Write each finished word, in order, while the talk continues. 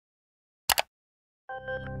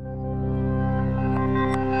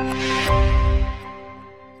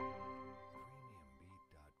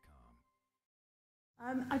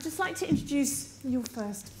I'd just like to introduce you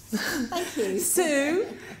first. Thank you. Sue,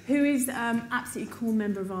 who is absolutely cool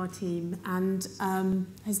member of our team and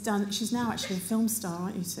she's now actually a film star,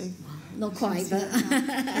 aren't you, Sue? Not quite, but...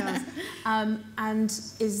 and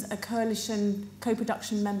is a coalition,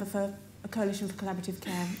 co-production member for a Coalition for Collaborative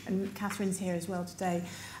Care, and Catherine's here as well today.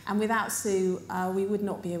 And without Sue, we would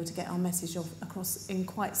not be able to get our message across in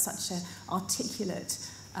quite such an articulate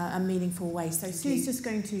and meaningful way. So Sue's just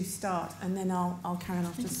going to start, and then I'll carry on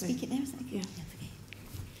after Sue. Speak it there, is that okay? Yeah.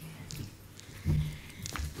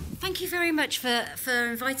 Thank you very much for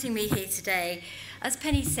inviting me here today. As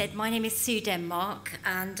Penny said, my name is Sue Denmark,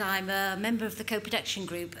 and I'm a member of the co-production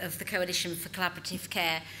group of the Coalition for Collaborative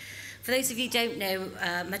Care. For those of you who don't know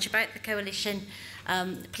much about the Coalition,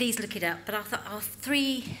 please look it up. But our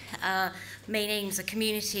three main aims are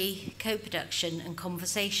community, co-production and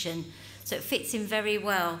conversation. So it fits in very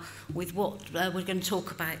well with what we're going to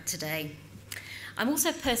talk about today. I'm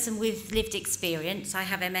also a person with lived experience. I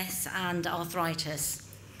have MS and arthritis.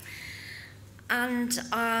 And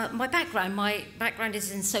my background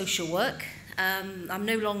is in social work. I'm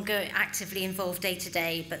no longer actively involved day to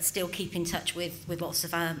day, but still keep in touch with lots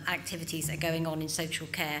of activities that are going on in social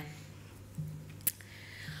care.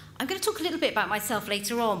 I'm going to talk a little bit about myself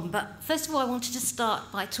later on, but first of all, I wanted to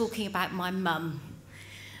start by talking about my mum.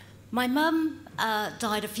 My mum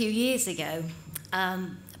died a few years ago,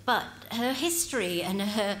 but her history and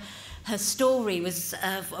her story was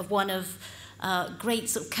of one of great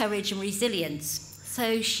sort of courage and resilience.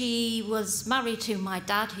 So she was married to my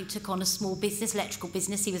dad, who took on a small business, electrical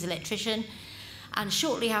business. He was an electrician. And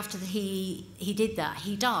shortly after he did that,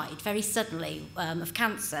 he died very suddenly of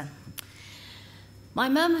cancer. My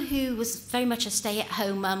mum, who was very much a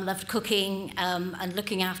stay-at-home mum, loved cooking and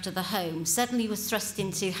looking after the home, suddenly was thrust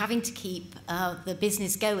into having to keep the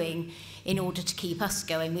business going in order to keep us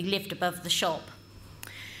going. We lived above the shop.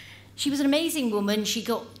 She was an amazing woman. She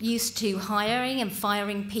got used to hiring and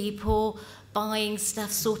firing people, buying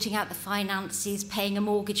stuff, sorting out the finances, paying a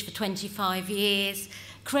mortgage for 25 years.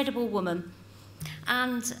 Incredible woman.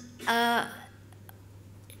 And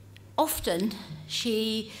often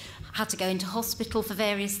she had to go into hospital for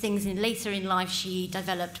various things, and later in life she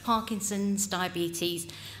developed Parkinson's, diabetes,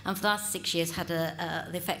 and for the last 6 years had the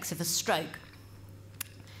effects of a stroke.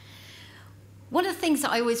 One of the things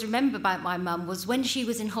that I always remember about my mum was when she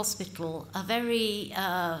was in hospital, a very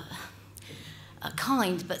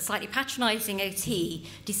kind but slightly patronising OT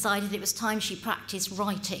decided it was time she practised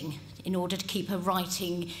writing in order to keep her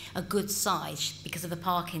writing a good size because of the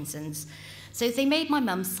Parkinson's. So they made my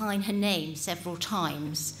mum sign her name several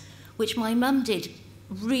times, which my mum did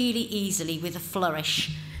really easily with a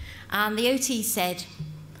flourish. And the OT said,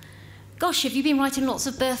 "Gosh, have you been writing lots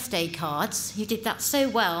of birthday cards? You did that so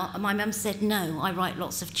well." And my mum said, "No, I write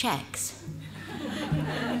lots of cheques."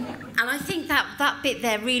 And I think that bit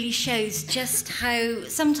there really shows just how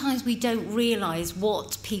sometimes we don't realise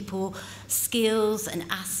what people's skills and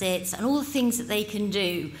assets and all the things that they can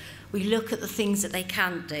do. We look at the things that they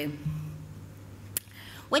can't do.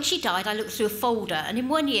 When she died, I looked through a folder, and in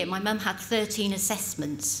 1 year, my mum had 13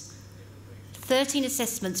 assessments. 13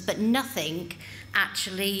 assessments, but nothing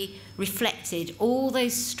actually reflected all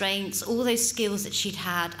those strengths, all those skills that she'd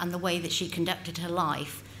had and the way that she conducted her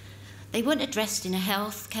life. They weren't addressed in a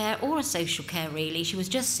health care or a social care, really. She was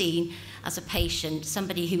just seen as a patient,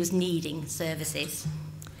 somebody who was needing services.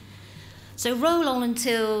 So roll on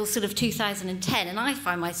until sort of 2010, and I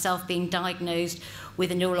found myself being diagnosed with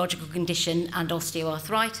a neurological condition and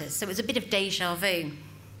osteoarthritis. So it was a bit of déjà vu.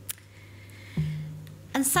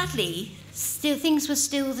 And sadly, things were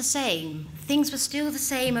still the same. Things were still the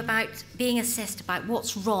same about being assessed about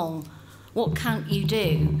what's wrong, what can't you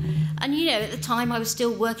do. And you know, at the time I was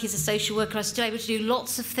still working as a social worker, I was still able to do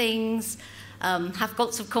lots of things, have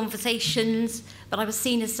lots of conversations, but I was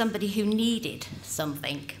seen as somebody who needed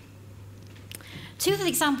something. Two of the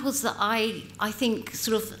examples that I think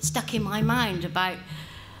sort of stuck in my mind about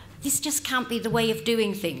this just can't be the way of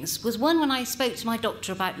doing things was one when I spoke to my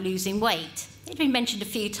doctor about losing weight. It'd been mentioned a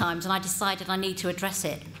few times, and I decided I need to address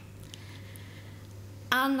it.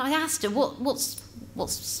 And I asked her what's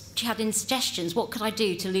she had any suggestions, what could I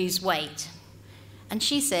do to lose weight? And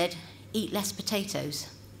she said, eat less potatoes.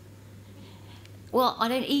 Well, I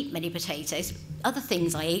don't eat many potatoes. Other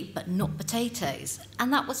things I eat, but not potatoes.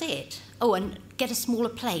 And that was it. Oh, and get a smaller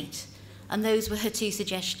plate. And those were her two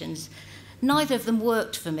suggestions. Neither of them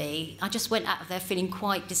worked for me. I just went out of there feeling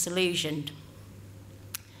quite disillusioned.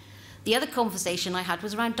 The other conversation I had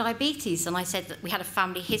was around diabetes, and I said that we had a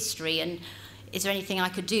family history, and is there anything I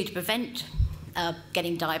could do to prevent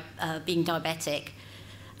being diabetic?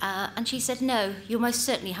 And she said, no, you'll most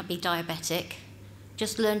certainly be diabetic.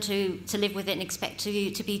 just learn to live with it and expect to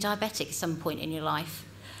be diabetic at some point in your life.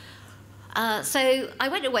 So I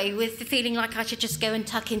went away with the feeling like I should just go and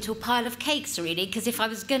tuck into a pile of cakes, really, because if I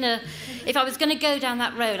was gonna go down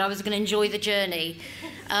that road, I was gonna enjoy the journey.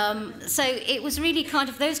 So it was really kind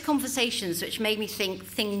of those conversations which made me think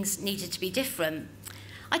things needed to be different.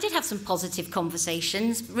 I did have some positive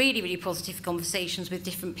conversations, really, really positive conversations with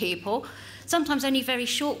different people, sometimes only very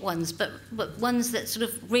short ones, but ones that sort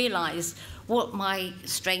of realised what my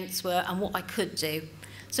strengths were and what I could do.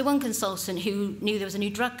 So one consultant who knew there was a new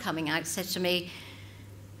drug coming out said to me,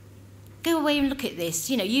 go away and look at this.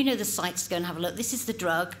 You know the sites to go and have a look. This is the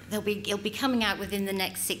drug. It'll be coming out within the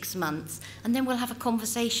next 6 months. And then we'll have a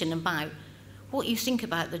conversation about what you think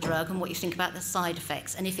about the drug and what you think about the side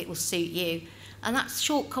effects and if it will suit you. And that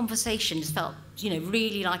short conversation just felt,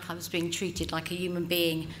 really like I was being treated like a human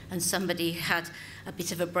being and somebody who had a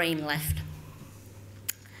bit of a brain left.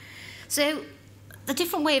 So the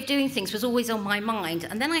different way of doing things was always on my mind.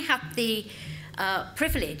 And then I had the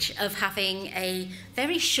privilege of having a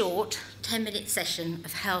very short 10-minute session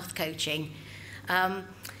of health coaching.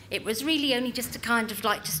 It was really only just to kind of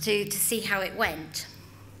like just to see how it went.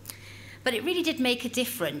 But it really did make a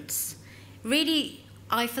difference. Really,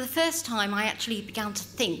 for the first time, I actually began to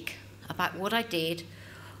think about what I did,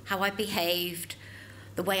 how I behaved,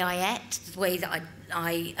 the way I ate, the way that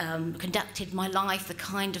I conducted my life, the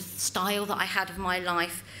kind of style that I had of my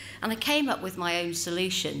life, and I came up with my own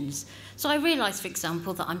solutions. So I realised, for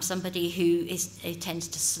example, that I'm somebody who tends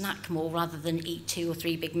to snack more rather than eat 2 or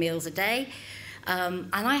 3 big meals a day, and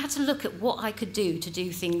I had to look at what I could do to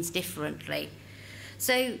do things differently.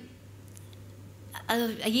 So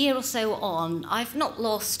a year or so on, I've not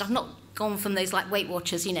gone from those like Weight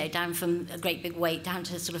Watchers, down from a great big weight down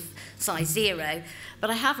to sort of size 0, but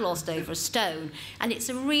I have lost over a stone. And it's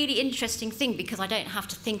a really interesting thing because I don't have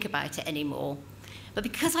to think about it anymore. But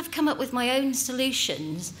because I've come up with my own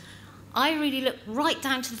solutions, I really look right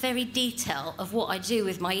down to the very detail of what I do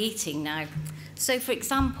with my eating now. So for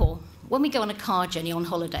example, when we go on a car journey on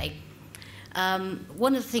holiday,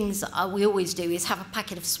 one of the things that we always do is have a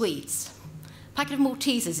packet of sweets. A packet of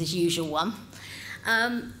Maltesers is the usual one.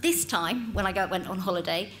 This time, when I went on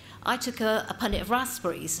holiday, I took a punnet of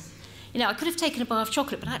raspberries. I could have taken a bar of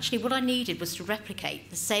chocolate, but actually what I needed was to replicate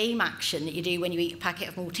the same action that you do when you eat a packet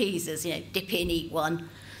of Maltesers, dip in, eat one.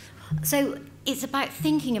 So it's about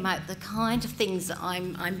thinking about the kind of things that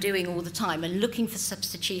I'm doing all the time and looking for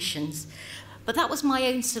substitutions. But that was my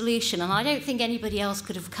own solution, and I don't think anybody else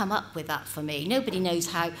could have come up with that for me. Nobody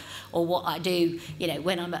knows how or what I do,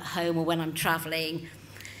 when I'm at home or when I'm travelling.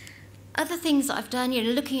 Other things that I've done,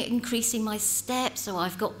 looking at increasing my steps, so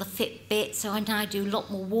I've got the Fitbit, so I now do a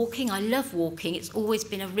lot more walking. I love walking. It's always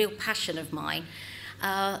been a real passion of mine.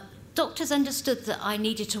 Doctors understood that I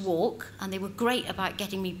needed to walk, and they were great about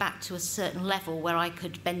getting me back to a certain level where I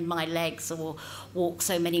could bend my legs or walk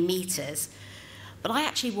so many metres. But I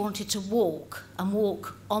actually wanted to walk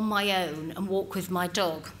on my own and walk with my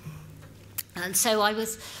dog. And so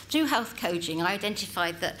through health coaching, I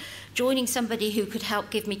identified that joining somebody who could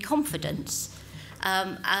help give me confidence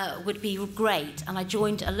would be great. And I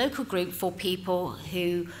joined a local group for people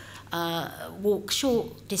who walk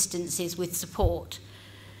short distances with support.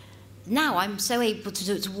 Now I'm so able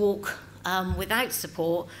to walk without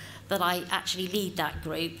support that I actually lead that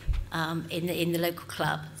group in the local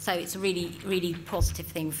club. So it's a really, really positive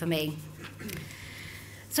thing for me.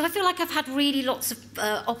 So I feel like I've had really lots of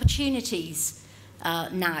opportunities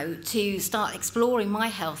now to start exploring my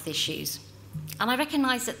health issues. And I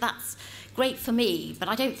recognise that that's great for me, but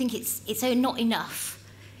I don't think it's not enough,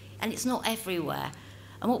 and it's not everywhere.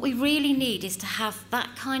 And what we really need is to have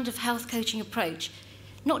that kind of health coaching approach,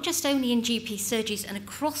 not just only in GP surgeries and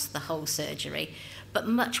across the whole surgery, but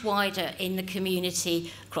much wider in the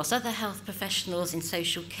community, across other health professionals, in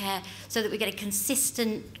social care, so that we get a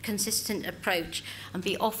consistent approach and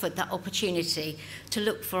be offered that opportunity to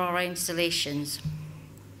look for our own solutions.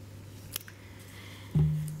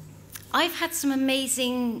 I've had some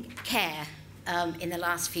amazing care in the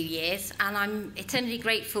last few years, and I'm eternally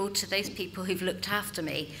grateful to those people who've looked after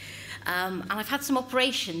me. And I've had some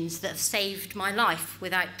operations that have saved my life,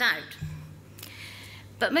 without doubt.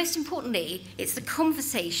 But most importantly, it's the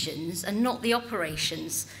conversations and not the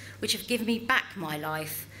operations which have given me back my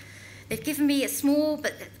life. They've given me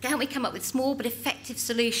helped me come up with small but effective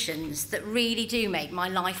solutions that really do make my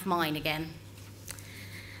life mine again.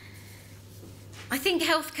 I think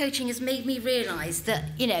health coaching has made me realise that,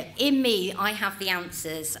 you know, in me, I have the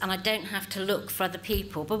answers and I don't have to look for other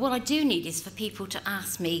people. But what I do need is for people to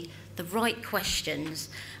ask me the right questions.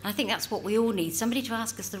 And I think that's what we all need, somebody to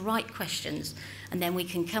ask us the right questions, and then we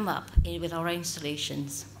can come up with our own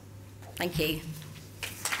solutions. Thank you.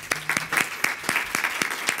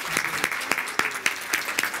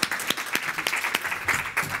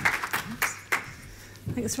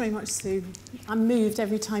 Thanks very much, Sue. I'm moved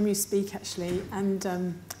every time you speak, actually,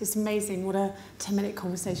 and it's amazing what a 10-minute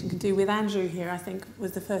conversation can do. With Andrew here, I think,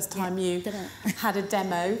 was the first time you had a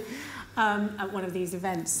demo at one of these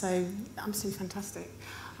events, so absolutely fantastic.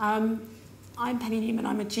 I'm Penny Newman,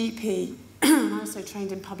 I'm a GP. I'm also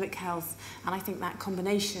trained in public health, and I think that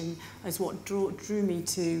combination is what drew me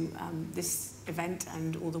to this event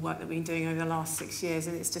and all the work that we've been doing over the last 6 years,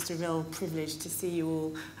 and it's just a real privilege to see you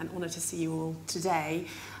all, an honour to see you all today,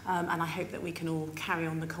 and I hope that we can all carry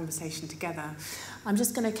on the conversation together. I'm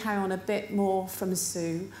just going to carry on a bit more from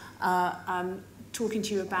Sue, talking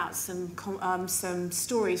to you about some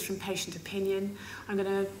stories from patient opinion. I'm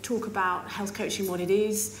going to talk about health coaching, what it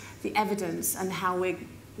is, the evidence, and how we're,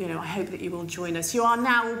 you know, I hope that you will join us. You are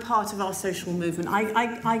now all part of our social movement.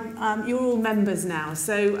 You're all members now,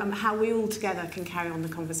 so how we all together can carry on the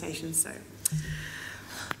conversation. So,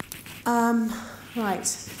 right.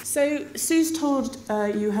 So Sue's told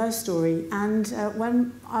you her story, and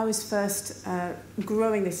when I was first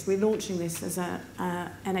growing this, relaunching this as a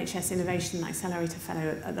NHS Innovation Accelerator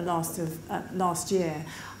Fellow at the last year,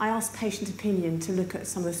 I asked Patient Opinion to look at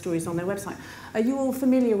some of the stories on their website. Are you all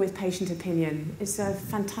familiar with Patient Opinion? It's a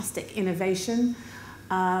fantastic innovation,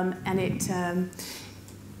 and it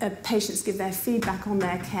patients give their feedback on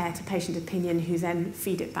their care to Patient Opinion, who then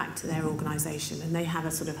feed it back to their organisation, and they have a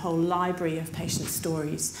sort of whole library of patient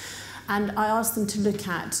stories. And I asked them to look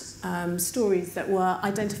at stories that were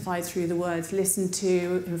identified through the words listened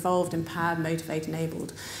to, involved, empowered, motivated,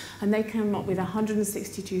 enabled. And they came up with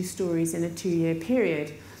 162 stories in a 2-year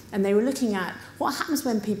period. And they were looking at what happens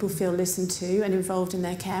when people feel listened to and involved in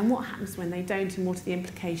their care, and what happens when they don't, and what are the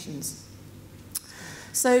implications.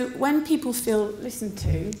 So when people feel listened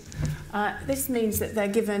to, this means that they're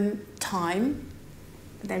given time,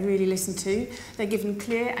 they're really listened to, they're given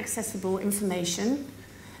clear, accessible information,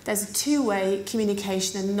 there's a two-way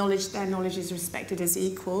communication and their knowledge is respected as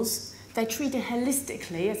equals, they're treated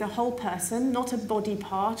holistically as a whole person, not a body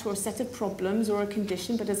part or a set of problems or a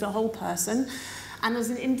condition, but as a whole person, and as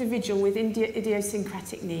an individual with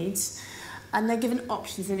idiosyncratic needs, and they're given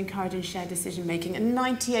options and encouraged and shared decision-making, and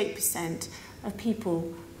 98% of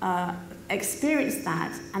people experienced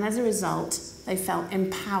that, and as a result, they felt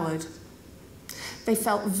empowered. They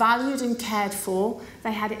felt valued and cared for.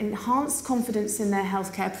 They had enhanced confidence in their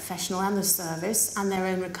healthcare professional and the service and their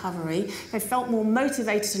own recovery. They felt more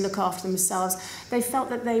motivated to look after themselves. They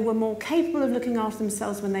felt that they were more capable of looking after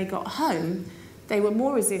themselves when they got home. They were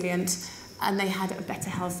more resilient, and they had a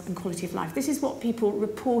better health and quality of life. This is what people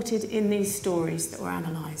reported in these stories that were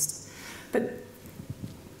analysed. But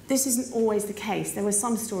this isn't always the case. There were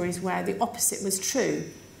some stories where the opposite was true,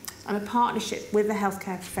 and a partnership with the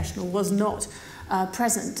healthcare professional was not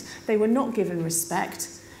present. They were not given respect.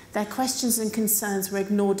 Their questions and concerns were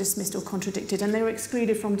ignored, dismissed, or contradicted, and they were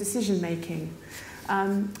excluded from decision-making.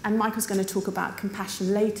 And Michael's going to talk about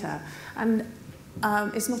compassion later. And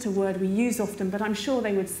it's not a word we use often, but I'm sure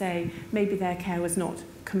they would say maybe their care was not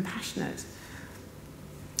compassionate.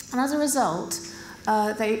 And as a result,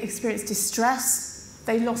 they experienced distress.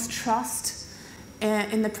 They lost trust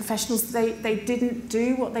in the professionals. They didn't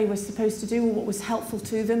do what they were supposed to do or what was helpful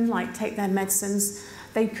to them, like take their medicines.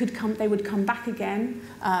 They would come back again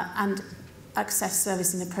and access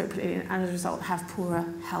service inappropriately, and as a result have poorer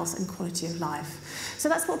health and quality of life. So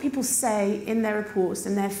that's what people say in their reports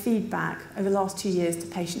and their feedback over the last 2 years to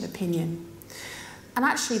Patient Opinion. And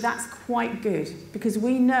actually that's quite good, because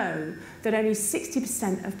we know that only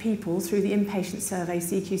 60% of people through the inpatient survey,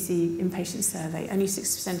 CQC inpatient survey, only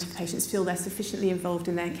 60% of patients feel they're sufficiently involved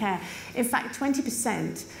in their care. In fact,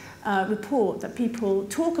 20% report that people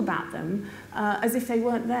talk about them as if they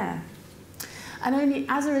weren't there. And only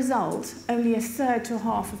as a result, only a third to a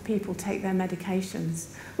half of people take their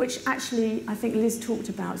medications, which actually, I think Liz talked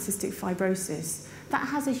about cystic fibrosis. That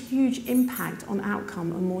has a huge impact on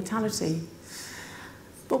outcome and mortality.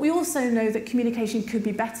 But we also know that communication could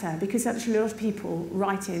be better, because actually a lot of people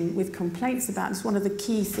write in with complaints about it. It's one of the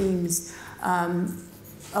key themes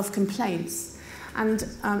of complaints. And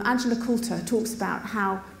Angela Coulter talks about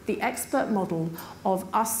how the expert model of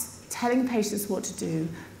us telling patients what to do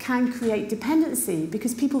can create dependency,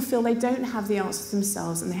 because people feel they don't have the answers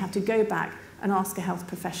themselves and they have to go back and ask a health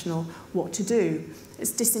professional what to do.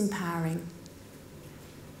 It's disempowering.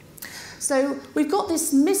 So we've got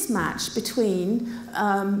this mismatch between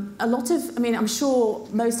a lot of, I mean, I'm sure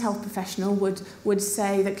most health professional would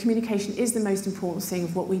say that communication is the most important thing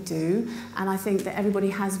of what we do, and I think that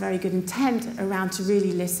everybody has very good intent around to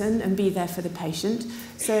really listen and be there for the patient.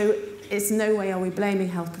 So it's no way are we blaming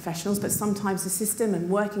health professionals, but sometimes the system and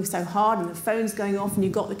working so hard and the phone's going off and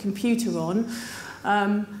you've got the computer on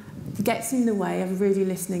gets in the way of really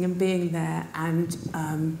listening and being there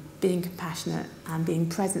and being compassionate and being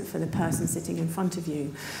present for the person sitting in front of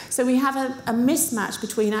you. So we have a mismatch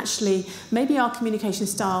between actually maybe our communication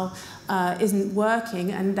style isn't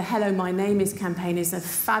working, and the Hello, My Name Is campaign is a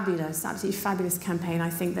fabulous, absolutely fabulous campaign,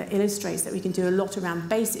 I think, that illustrates that we can do a lot around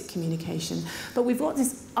basic communication. But we've got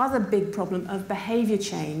this other big problem of behaviour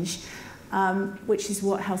change, which is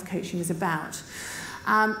what health coaching is about.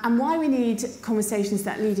 And why we need conversations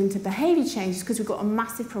that lead into behaviour change is because we've got a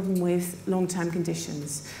massive problem with long-term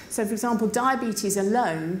conditions. So, for example, diabetes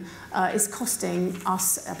alone is costing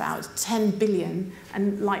us about 10 billion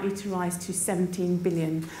and likely to rise to 17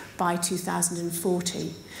 billion by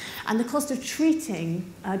 2040. And the cost of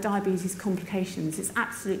treating diabetes complications is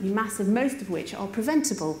absolutely massive, most of which are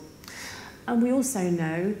preventable. And we also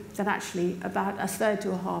know that actually about a third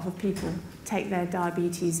to a half of people take their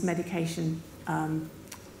diabetes medication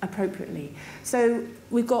appropriately. So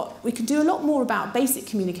we can do a lot more about basic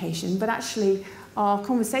communication, but actually our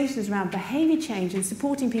conversations around behaviour change and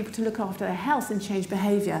supporting people to look after their health and change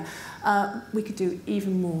behaviour, we could do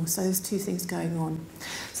even more. So there's two things going on.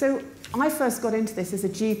 So I first got into this as a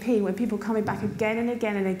GP when people were coming back again and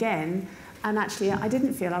again and again, and actually I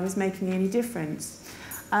didn't feel I was making any difference.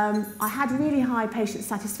 I had really high patient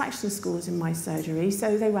satisfaction scores in my surgery,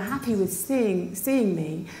 so they were happy with seeing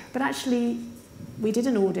me, but actually we did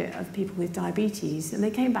an audit of people with diabetes and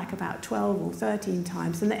they came back about 12 or 13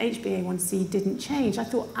 times and the HbA1c didn't change. I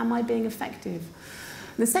thought, am I being effective?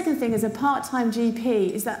 And the second thing as a part-time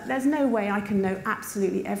GP is that there's no way I can know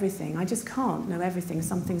absolutely everything. I just can't know everything.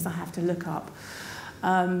 Some things I have to look up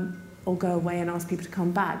or go away and ask people to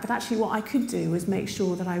come back. But actually what I could do was make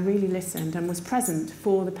sure that I really listened and was present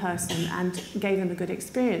for the person and gave them a good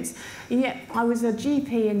experience. And yet I was a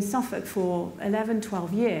GP in Suffolk for 11,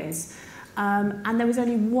 12 years. And there was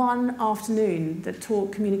only one afternoon that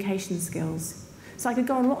taught communication skills. So I could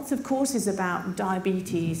go on lots of courses about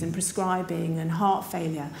diabetes and prescribing and heart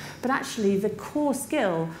failure, but actually the core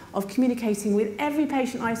skill of communicating with every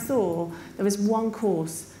patient I saw, there was one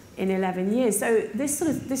course in 11 years. So this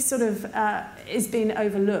sort of is being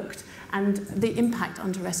overlooked and the impact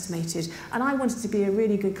underestimated. And I wanted to be a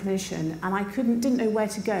really good clinician, and I didn't know where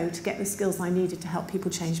to go to get the skills I needed to help people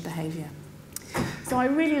change behaviour. So I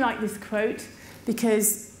really like this quote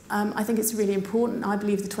because I think it's really important. I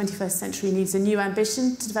believe the 21st century needs a new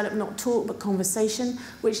ambition to develop not talk but conversation,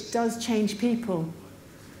 which does change people.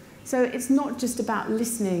 So it's not just about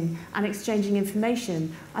listening and exchanging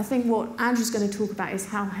information. I think what Andrew's going to talk about is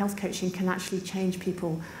how health coaching can actually change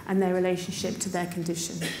people and their relationship to their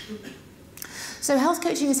condition. So health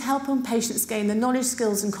coaching is helping patients gain the knowledge,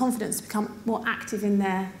 skills and confidence to become more active in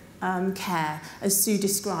their care, as Sue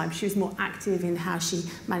described. She was more active in how she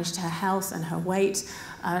managed her health and her weight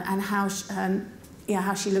and how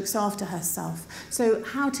she looks after herself. So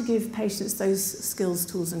how to give patients those skills,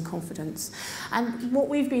 tools and confidence. And what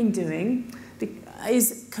we've been doing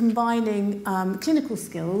is combining clinical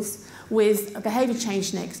skills with behaviour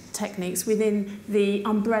change techniques within the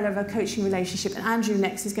umbrella of a coaching relationship. And Andrew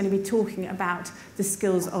next is going to be talking about the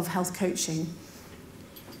skills of health coaching.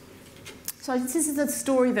 So this is the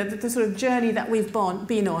story, the sort of journey that we've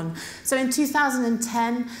been on. So in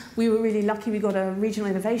 2010, we were really lucky. We got a Regional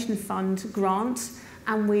Innovation Fund grant,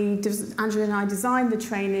 and Andrew and I designed the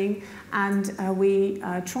training, and we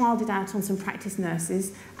trialled it out on some practice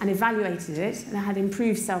nurses and evaluated it, and it had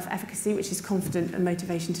improved self-efficacy, which is confidence and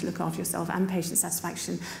motivation to look after yourself, and patient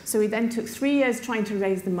satisfaction. So we then took 3 years trying to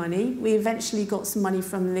raise the money. We eventually got some money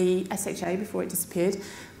from the SHA before it disappeared.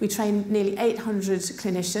 We trained nearly 800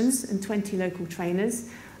 clinicians and 20 local trainers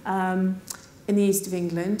in the east of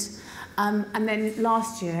England. And then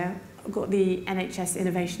last year, I got the NHS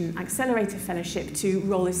Innovation Accelerator Fellowship to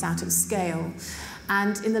roll this out at scale.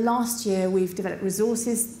 And in the last year, we've developed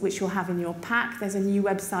resources, which you'll have in your pack. There's a new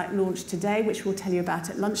website launched today, which we'll tell you about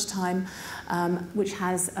at lunchtime, which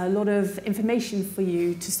has a lot of information for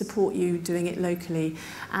you to support you doing it locally.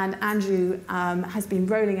 And Andrew has been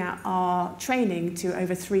rolling out our training to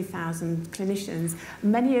over 3,000 clinicians,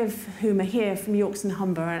 many of whom are here from Yorks and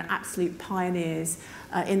Humber and absolute pioneers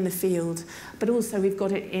in the field. But also we've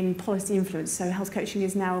got it in policy influence. So health coaching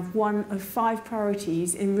is now one of 5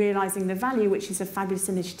 priorities in realising the value, which is a fabulous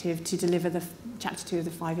initiative to deliver Chapter 2 of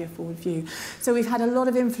the 5-year forward view. So we've had a lot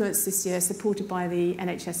of influence this year, supported by the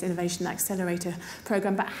NHS Innovation Accelerator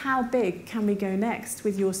programme, but how big can we go next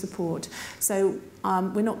with your support? So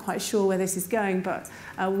we're not quite sure where this is going, but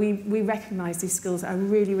we recognise these skills are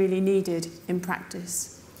really, really needed in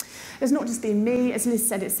practice. It's not just been me, as Liz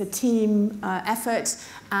said, it's a team effort,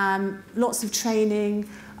 lots of training,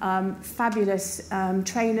 fabulous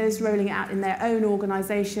trainers rolling it out in their own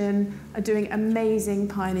organisation, are doing amazing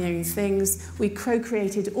pioneering things. We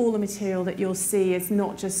co-created all the material that you'll see. It's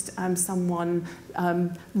not just someone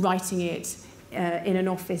writing it in an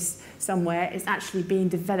office somewhere. It's actually being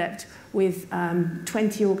developed with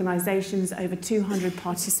 20 organisations, over 200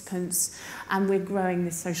 participants, and we're growing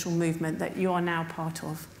this social movement that you are now part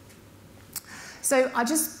of. So I'll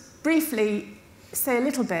just briefly say a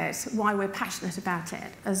little bit why we're passionate about it,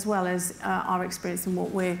 as well as our experience and what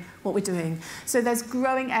we're doing. So there's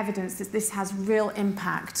growing evidence that this has real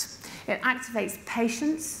impact. It activates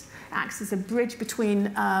patients, acts as a bridge between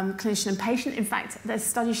clinician and patient. In fact, there's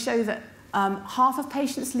studies show that half of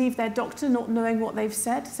patients leave their doctor not knowing what they've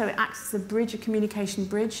said, so it acts as a bridge, a communication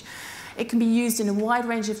bridge. It can be used in a wide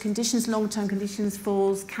range of conditions, long-term conditions,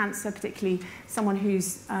 falls, cancer, particularly someone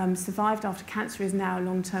who's survived after cancer is now a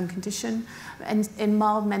long-term condition, and in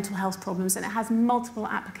mild mental health problems. And it has multiple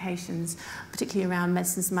applications, particularly around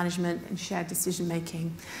medicines management and shared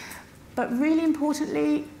decision-making. But really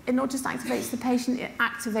importantly, it not just activates the patient, it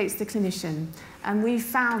activates the clinician. And we've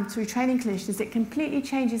found through training clinicians, it completely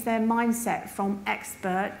changes their mindset from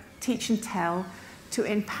expert, teach and tell, to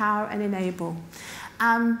empower and enable.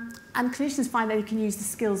 And clinicians find that they can use the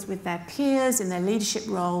skills with their peers in their leadership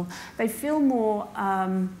role. They feel more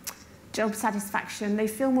job satisfaction. They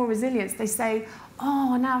feel more resilience. They say,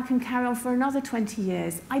 oh, now I can carry on for another 20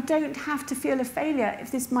 years. I don't have to feel a failure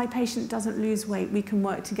if my patient doesn't lose weight. We can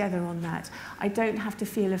work together on that. I don't have to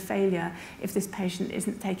feel a failure if this patient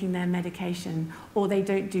isn't taking their medication or they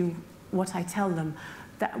don't do what I tell them.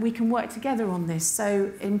 That we can work together on this.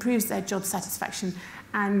 So it improves their job satisfaction.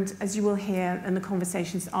 And as you will hear in the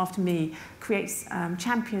conversations after me, creates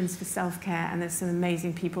champions for self-care, and there's some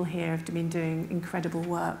amazing people here who have been doing incredible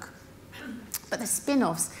work. But the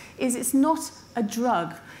spin-offs is it's not a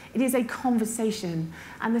drug, it is a conversation.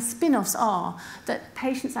 And the spin-offs are that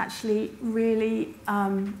patients actually really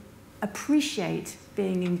appreciate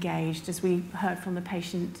being engaged, as we heard from the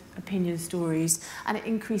patient opinion stories, and it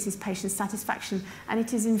increases patient satisfaction. And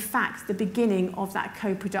it is in fact the beginning of that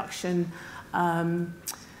co-production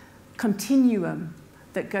continuum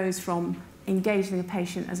that goes from engaging a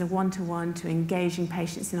patient as a one-to-one to engaging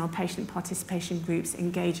patients in our patient participation groups,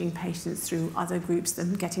 engaging patients through other groups,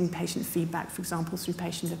 and getting patient feedback, for example, through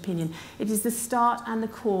patient opinion. It is the start and the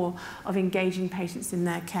core of engaging patients in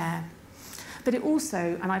their care. But it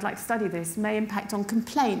also, and I'd like to study this, may impact on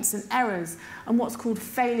complaints and errors and what's called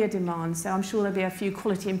failure demands. So I'm sure there'll be a few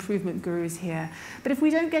quality improvement gurus here. But if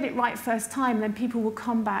we don't get it right first time, then people will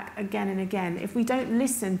come back again and again. If we don't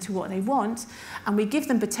listen to what they want and we give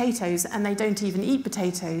them potatoes and they don't even eat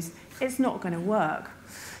potatoes, it's not going to work.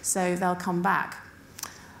 So they'll come back.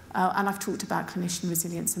 And I've talked about clinician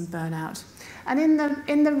resilience and burnout. And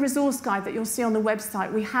in the resource guide that you'll see on the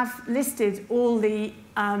website, we have listed all the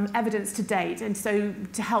evidence to date, and so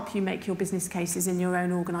to help you make your business cases in your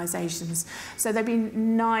own organisations. So there have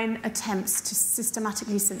been 9 attempts to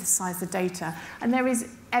systematically synthesise the data, and there is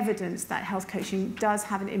evidence that health coaching does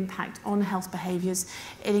have an impact on health behaviours.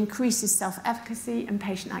 It increases self-efficacy and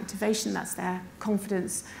patient activation, that's their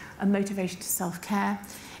confidence and motivation to self-care.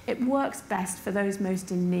 It works best for those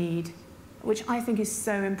most in need, which I think is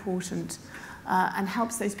so important, and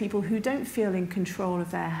helps those people who don't feel in control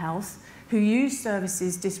of their health, who use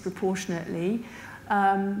services disproportionately,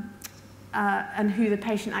 and who the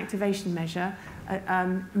patient activation measure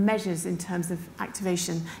measures in terms of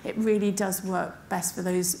activation. It really does work best for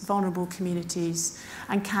those vulnerable communities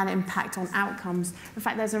and can impact on outcomes. In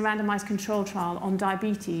fact, there's a randomized control trial on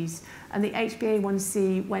diabetes, and the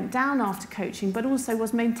HbA1c went down after coaching, but also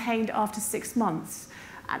was maintained after 6 months.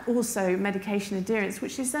 And also medication adherence,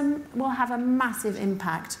 which is, will have a massive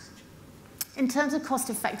impact. In terms of cost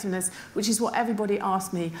effectiveness, which is what everybody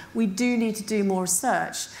asked me, we do need to do more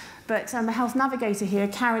research. But the health navigator here,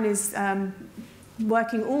 Karen, is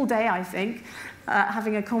working all day, I think,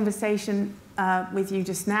 having a conversation with you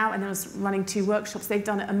just now, and I was running 2 workshops. They've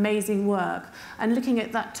done amazing work. And looking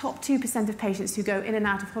at that top 2% of patients who go in and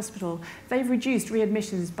out of hospital, they've reduced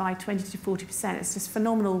readmissions by 20 to 40%. It's just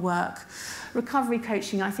phenomenal work. Recovery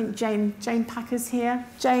coaching, I think Jane Packer's here.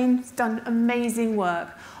 Jane's done amazing work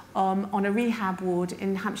on a rehab ward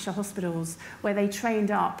in Hampshire hospitals, where they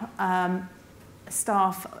trained up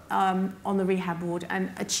staff on the rehab ward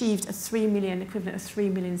and achieved a 3 million, equivalent of 3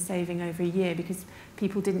 million saving over a year because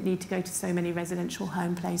people didn't need to go to so many residential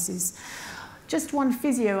home places. Just one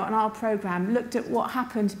physio on our programme looked at what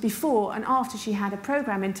happened before and after she had a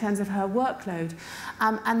programme in terms of her workload.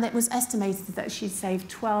 And it was estimated that she'd saved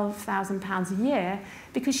 £12,000 a year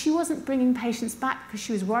because she wasn't bringing patients back because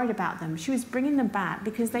she was worried about them. She was bringing them back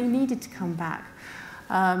because they needed to come back.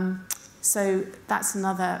 So that's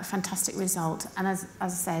another fantastic result. And as I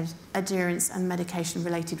said, adherence and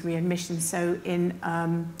medication-related readmission. So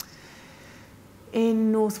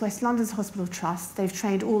in North West London's Hospital Trust, they've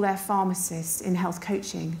trained all their pharmacists in health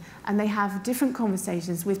coaching, and they have different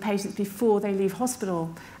conversations with patients before they leave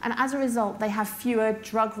hospital. And as a result, they have fewer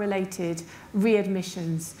drug-related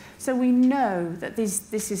readmissions. So we know that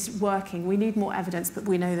this is working. We need more evidence, but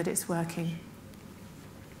we know that it's working.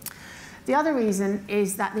 The other reason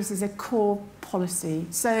is that this is a core policy.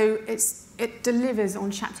 So it delivers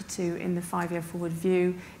on Chapter 2 in the 5-year forward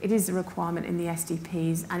view. It is a requirement in the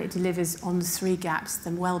SDPs, and it delivers on the 3 gaps,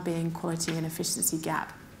 the well-being, quality and efficiency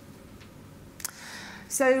gap.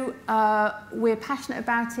 So we're passionate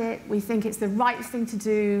about it. We think it's the right thing to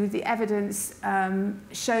do. The evidence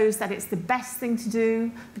shows that it's the best thing to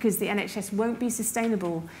do because the NHS won't be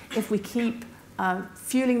sustainable if we keep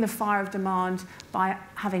fueling the fire of demand by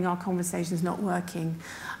having our conversations not working.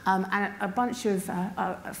 And a bunch of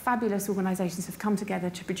fabulous organisations have come together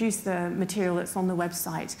to produce the material that's on the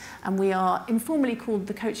website. And we are informally called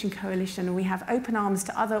the Coaching Coalition, and we have open arms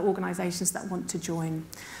to other organisations that want to join.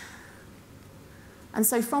 And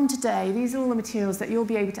so from today, these are all the materials that you'll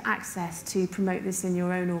be able to access to promote this in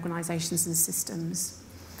your own organisations and systems.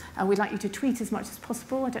 We'd like you to tweet as much as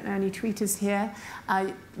possible. I don't know any tweeters here.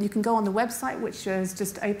 You can go on the website, which is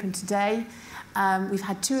just open today. We've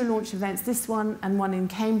had 2 launch events, this one and one in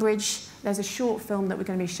Cambridge. There's a short film that we're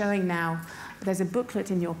going to be showing now. There's a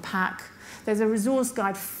booklet in your pack. There's a resource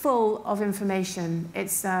guide full of information.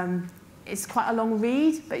 It's quite a long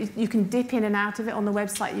read, but you can dip in and out of it on the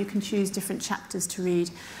website. You can choose different chapters to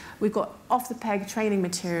read. We've got off-the-peg training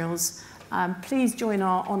materials. Please join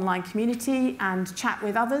our online community and chat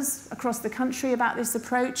with others across the country about this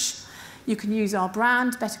approach. You can use our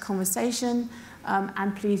brand, Better Conversation,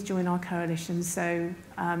 and please join our coalition. So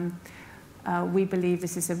we believe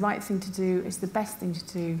this is the right thing to do, it's the best thing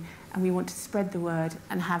to do, and we want to spread the word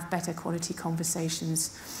and have better quality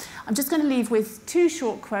conversations. I'm just going to leave with 2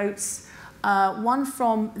 short quotes, one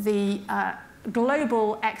from the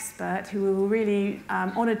global expert who we were really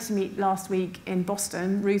honoured to meet last week in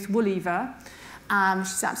Boston, Ruth Woollever.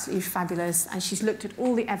 She's absolutely fabulous, and she's looked at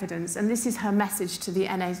all the evidence, and this is her message to the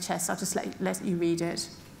NHS. I'll just let you read it.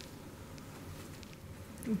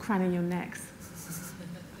 I'm craning your necks.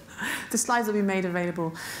 The slides will be made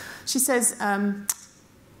available. She says,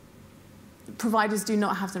 providers do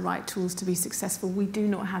not have the right tools to be successful. We do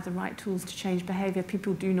not have the right tools to change behaviour.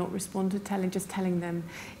 People do not respond to just telling them.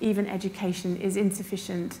 Even education is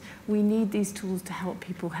insufficient. We need these tools to help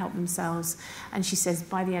people help themselves. And she says,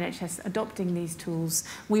 by the NHS adopting these tools,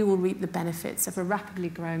 we will reap the benefits of a rapidly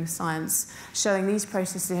growing science, showing these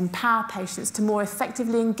processes empower patients to more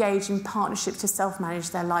effectively engage in partnerships to self-manage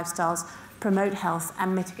their lifestyles, promote health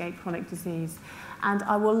and mitigate chronic disease. And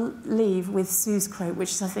I will leave with Sue's quote,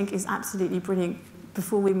 which I think is absolutely brilliant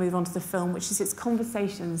before we move on to the film, which is it's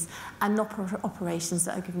conversations and not operations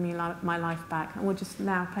that are giving me my life back. And we'll just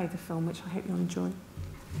now play the film, which I hope you'll enjoy.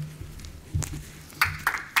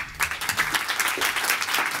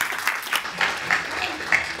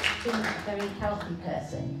 I've been a very healthy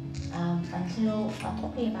person until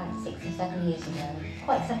probably about 6 or 7 years ago.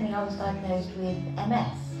 Quite suddenly I was diagnosed with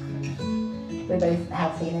MS. We're both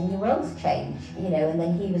healthy and then your roles change, you know, and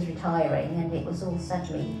then he was retiring and it was all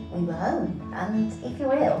suddenly, we were home. And if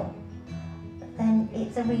you're ill, then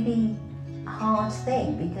it's a really hard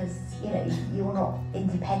thing because, you know, you're not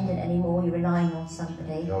independent anymore, you're relying on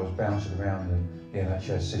somebody. I was bouncing around the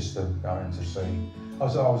NHS system going to see. I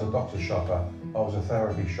was a doctor shopper, I was a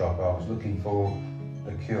therapy shopper, I was looking for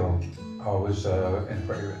a cure. I was in a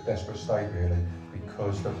pretty desperate state really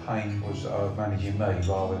because the pain was managing me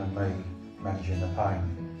rather than me managing the pain.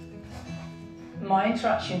 My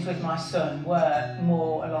interactions with my son were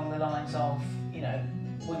more along the lines of, you know,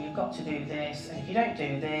 well, you've got to do this, and if you don't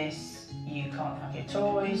do this, you can't have your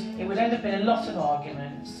toys. It would end up in a lot of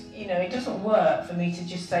arguments. You know, it doesn't work for me to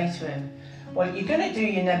just say to him, well, you're going to do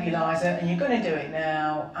your nebuliser and you're going to do it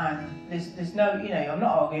now, and there's no, you know, I'm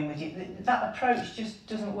not arguing with you. That approach just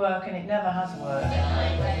doesn't work, and it never has worked.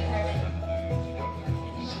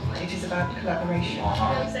 It is about collaboration.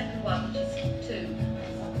 The second one, which is 2.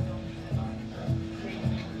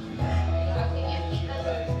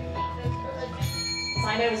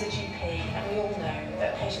 I know as a GP, and we all know,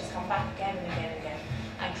 that patients come back again and again and again,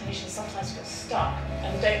 and clinicians sometimes feel stuck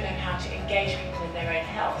and don't know how to engage people in their own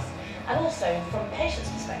health. And also, from a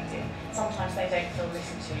patient's perspective, sometimes they don't feel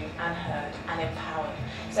listened to and heard and empowered.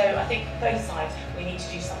 So I think both sides, we need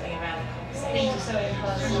to do something around the conversation. So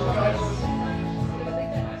impersonal.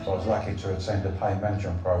 I was lucky to attend a pain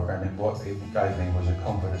management program, and what it gave me was a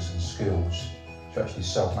confidence and skills to actually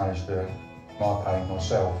self-manage my pain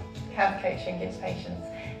myself. Health coaching gives patients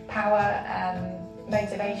power and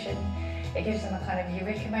motivation. It gives them a kind of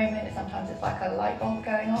eureka moment. Sometimes it's like a light bulb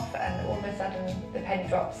going off and all of a sudden the penny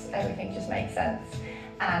drops, everything just makes sense.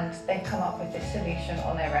 And they've come up with this solution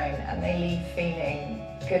on their own and they leave feeling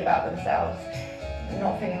good about themselves,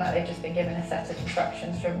 not feeling like they've just been given a set of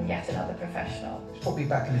instructions from yet another professional. It's put me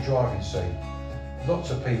back in the driving seat.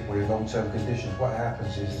 Lots of people with long-term conditions, what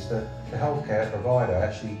happens is that the healthcare provider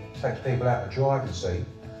actually takes people out of the driving seat,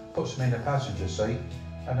 puts them in the passenger seat,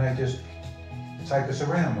 and they just take us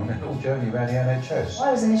around on a little journey around the NHS.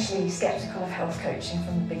 I was initially sceptical of health coaching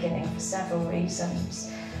from the beginning for several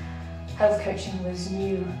reasons. Health coaching was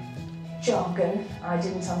new jargon, I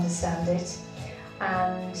didn't understand it,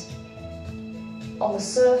 and on the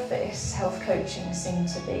surface, health coaching seemed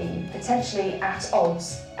to be potentially at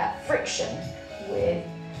odds, at friction with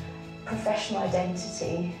professional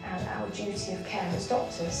identity and our duty of care as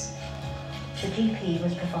doctors. The GP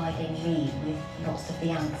was providing me with lots of the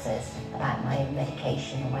answers about my own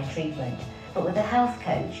medication or my treatment. But with the health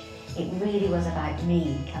coach, it really was about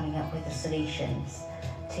me coming up with the solutions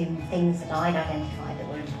to things that I'd identified that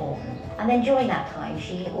were important. And then during that time,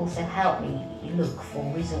 she also helped me look for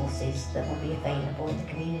resources that would be available in the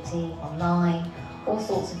community, online, all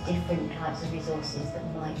sorts of different types of resources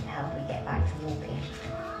that might help me get back to walking.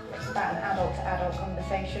 It's about an adult-to-adult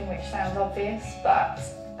conversation, which sounds obvious, but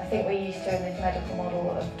I think we're used to in this medical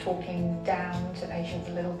model of talking down to patients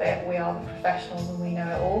a little bit. We are the professionals and we know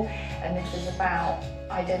it all, and this is about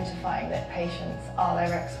identifying that patients are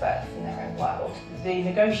their experts in their own world. The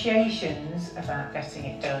negotiations about getting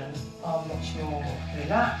it done are much more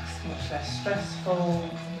relaxed, much less stressful,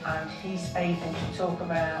 and he's able to talk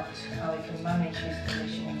about how he can manage his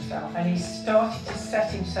condition himself. And he's started to set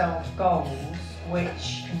himself goals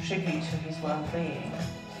which contribute to his well-being.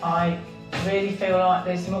 I really feel like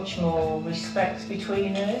there's much more respect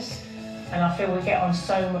between us, and I feel we get on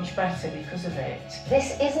so much better because of it.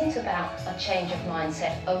 This isn't about a change of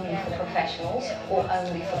mindset only for professionals or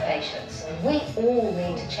only for patients. We all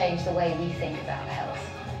need to change the way we think about health.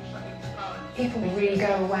 People really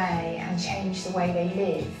go away and change the way they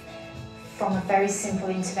live from a very simple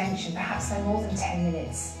intervention, perhaps no more than 10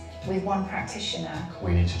 minutes with one practitioner.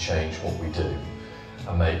 We need to change what we do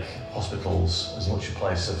and make hospitals as much a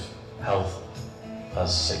place of health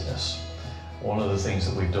as sickness. One of the things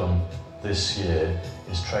that we've done this year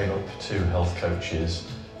is train up 2 health coaches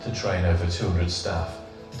to train over 200 staff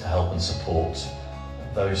to help and support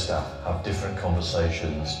those staff have different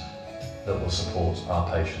conversations that will support our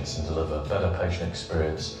patients and deliver better patient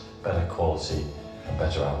experience, better quality and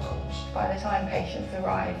better outcomes. By the time patients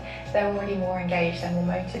arrive, they're already more engaged, they're more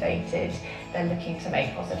motivated, they're looking to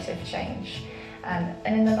make positive change. And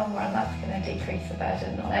in the long run, that's going to decrease the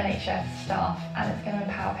burden on NHS staff, and it's going to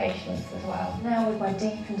empower patients as well. Now, with my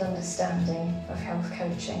deepened understanding of health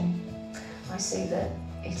coaching, I see that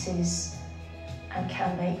it is and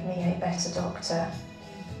can make me a better doctor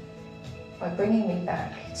by bringing me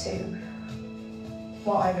back to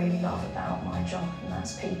what I really love about my job, and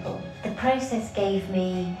that's people. The process gave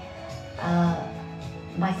me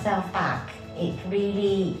myself back. It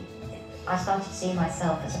really, I started to see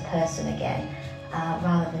myself as a person again,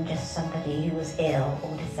 rather than just somebody who was ill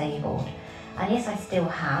or disabled. And yes, I still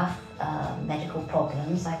have medical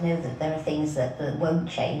problems. I know that there are things that won't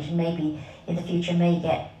change and maybe in the future may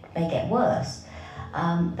get worse.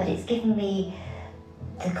 But it's given me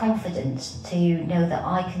the confidence to know that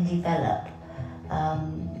I can develop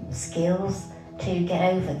skills to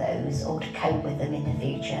get over those or to cope with them in the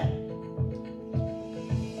future.